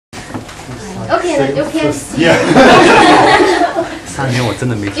Okay, then you can see. Yeah.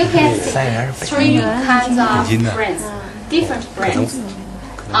 You can see 3 kinds of brands, different brands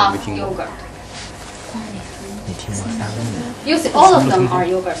of yogurt. You see, all of them are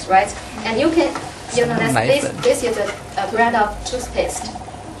yogurts, right? And you can, you know, that this is a brand of toothpaste.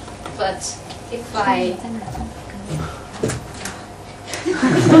 But if I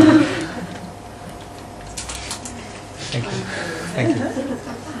Thank you.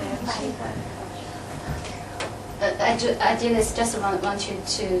 I did this just want you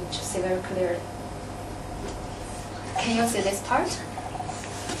to see very clearly. Can you see this part?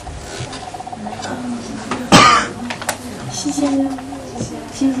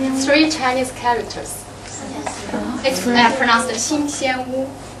 3 Chinese characters. It's pronounced 新鲜屋.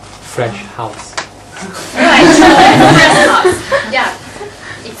 Fresh house. Right, fresh house. Yeah,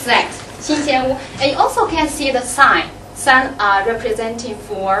 exact. 新鲜屋. And you also can see the sign. Sign representing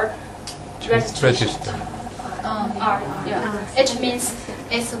for registration. Yeah. It means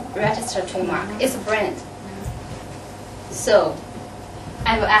it's a registered trademark. It's a brand. So,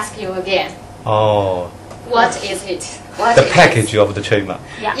 I will ask you again. Oh. What is it? What The package of the trademark.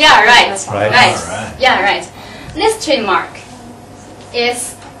 Yeah, right. Right. Right. Yeah, right. This trademark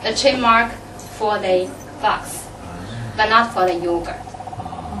is a trademark for the box, but not for the yogurt.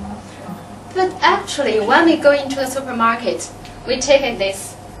 But actually, when we go into the supermarket, we take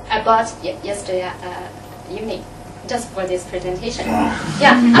this. I bought yesterday evening, just for this presentation.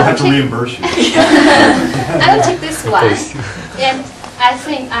 Yeah, I have to reimburse you. I will take this one, and I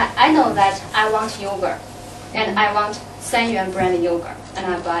think I know that I want yogurt, and I want Sanyuan brand yogurt, and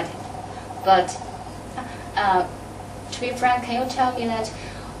I bought it. But to be frank, can you tell me that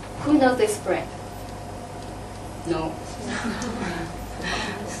who knows this brand? No.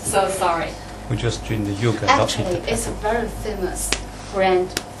 So sorry. We just drink the yogurt. Actually, it's a very famous brand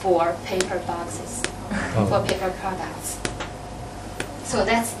for paper boxes, for paper products. So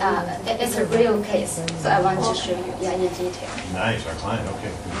that's it's a real case. So I want to show you, in detail. Nice, our client.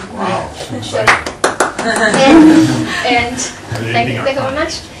 Okay. Wow. So, and thank you very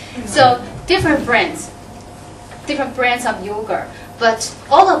much. So different brands of yogurt, but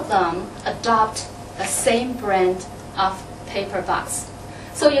all of them adopt the same brand of paper box.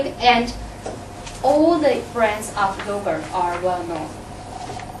 So and all the brands of yogurt are well known.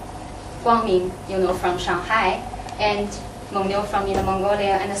 Guangming, you know, from Shanghai, and Mengniu from Inner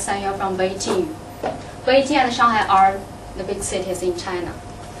Mongolia, and Sanyuan from Beijing. Beijing and Shanghai are the big cities in China.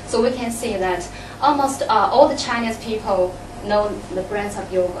 So we can see that almost all the Chinese people know the brands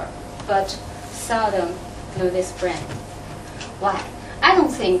of yogurt, but seldom know this brand. Why? I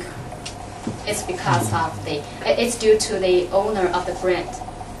don't think it's because of it's due to the owner of the brand.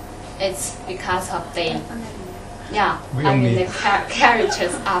 It's because of the, the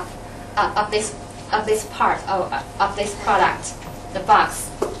characters of this part of this product, the box.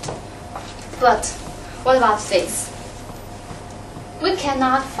 But what about this? We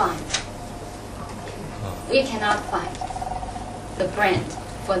cannot find the brand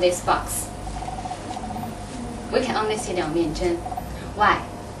for this box. We can only see 两面针. Why?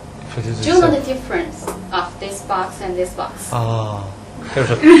 Do you know the difference of this box and this box?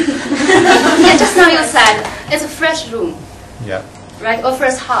 Yeah, just now you said it's a fresh room. Yeah. Right, or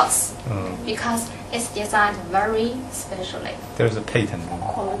fresh house. Because it's designed very specially. There's a patent.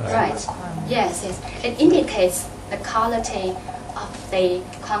 Right. Yes. It indicates the quality of the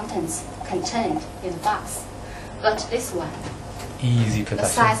contents contained in the box. But this one, easy production. the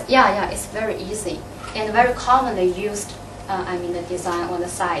size, it's very easy and very commonly used. The design or the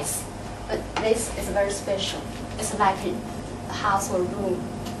size. But this is very special. It's like a house or room.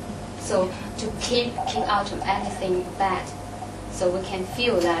 So to keep out of anything bad. So we can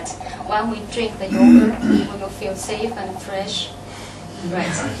feel that when we drink the yogurt, we will feel safe and fresh.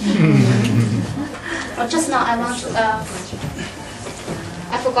 Right. But just now I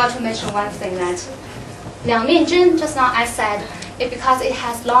forgot to mention one thing that 两面针, just now I said it because it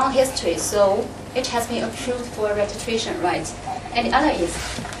has long history, so it has been approved for registration, right? And the other is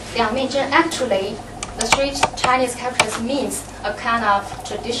两面针, actually the 3 Chinese characters means a kind of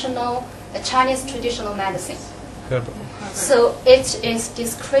Chinese traditional medicine. So it is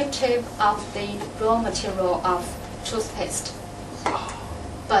descriptive of the raw material of toothpaste.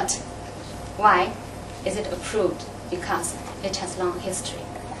 But why is it approved? Because it has long history.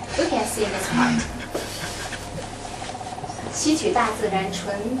 You can see this part. 吸取大自然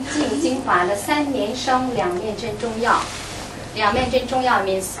纯净精华的3年生两面针中药。两面针中药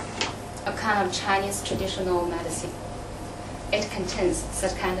means a kind of Chinese traditional medicine. It contains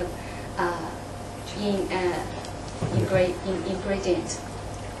such kind of ingredient.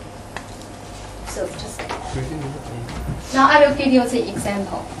 So just now I will give you the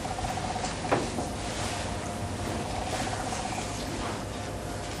example.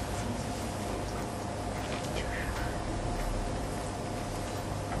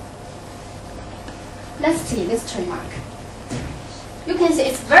 Let's see this trademark. You can see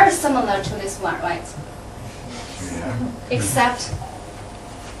it's very similar to this one, right? Yeah. Except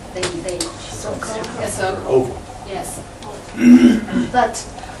the circle. Oval. Yes. But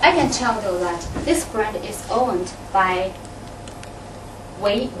I can tell you that this brand is owned by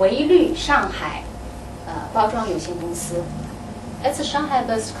维律上海包装有限公司. It's a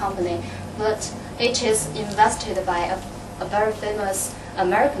Shanghai-based company, but it is invested by a very famous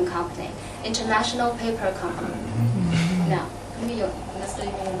American company, International Paper Company. Now, maybe you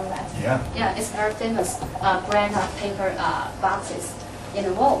know that. Yeah. Yeah, it's very famous brand of paper boxes in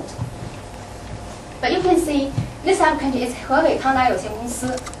the world. But you can see this applicant is Hebei Tangda 有限公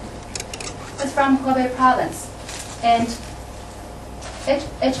司. It's from Hebei province, and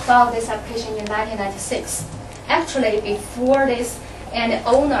it filed this application in 1996. Actually, before this, an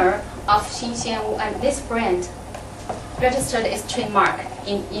owner of Xinxianwu and this brand registered its trademark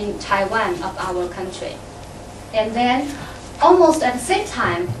in Taiwan of our country. And then, almost at the same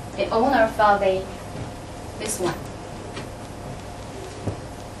time, the owner filed this one.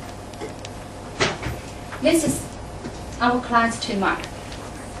 This is our client's trademark.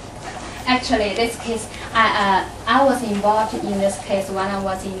 Actually, this case, I was involved in this case when I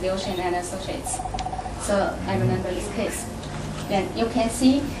was in Liu Shen and Associates. So I remember this case. And you can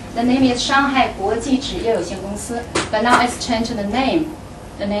see the name is Shanghai 国际纸业有限公司, but now it's changed the name.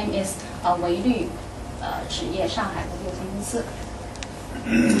 The name is 维律纸业上海国际有限公司.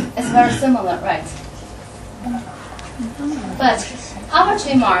 It's very similar, right? But our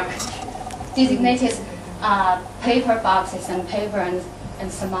trademark designated paper boxes and paper and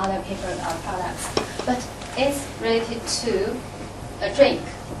some other paper products, but it's related to a drink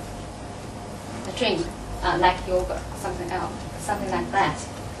like yogurt, something else, something like that,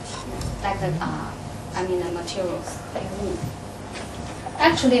 like the the materials they need.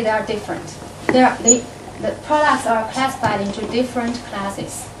 Actually, they are different. The products are classified into different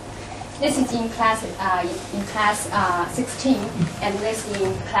classes. This is in class 16, and this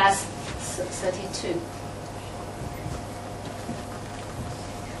in class 32.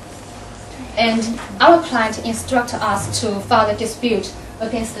 And our client instructed us to file a dispute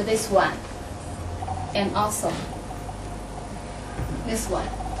against this one, and also this one,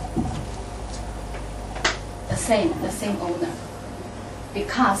 the same owner,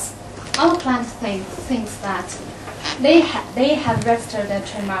 because our client thinks that they have registered their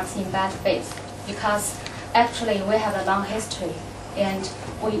trademarks in bad faith, because actually we have a long history, and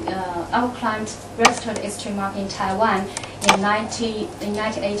our client registered its trademark in Taiwan in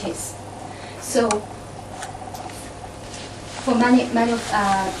 1980s. So for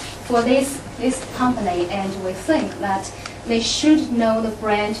this company, and we think that they should know the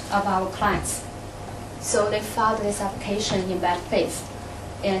brand of our clients. So they filed this application in bad faith.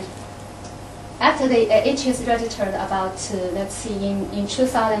 And after it is registered about, let's see, in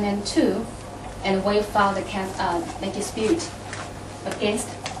 2002, and we filed a dispute against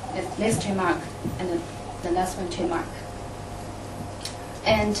this trademark and the last one trademark.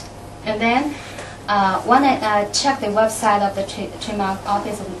 And then when I checked the website of the trademark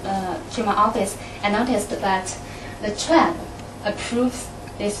office, I noticed that the TRAB approves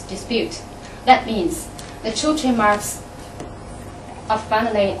this dispute. That means the two trademarks are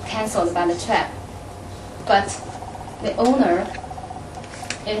finally cancelled by the TRAB, but the owner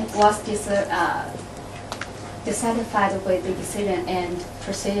was dissatisfied with the decision and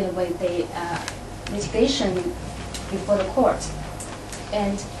proceeded with the litigation before the court.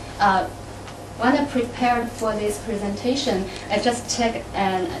 And when I prepared for this presentation, I just checked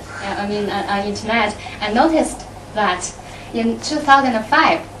on internet and noticed that in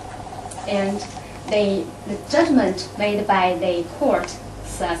 2005, and the judgment made by the court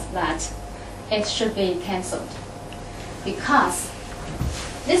says that it should be cancelled because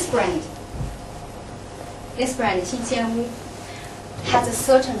this brand Xinxianwu, has a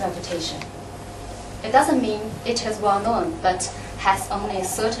certain reputation. It doesn't mean it is well known, but has only a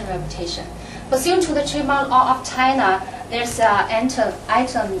certain reputation. Pursuant to the trademark law of China, there's an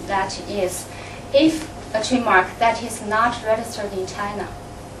item that is, if a trademark that is not registered in China,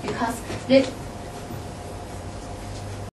 because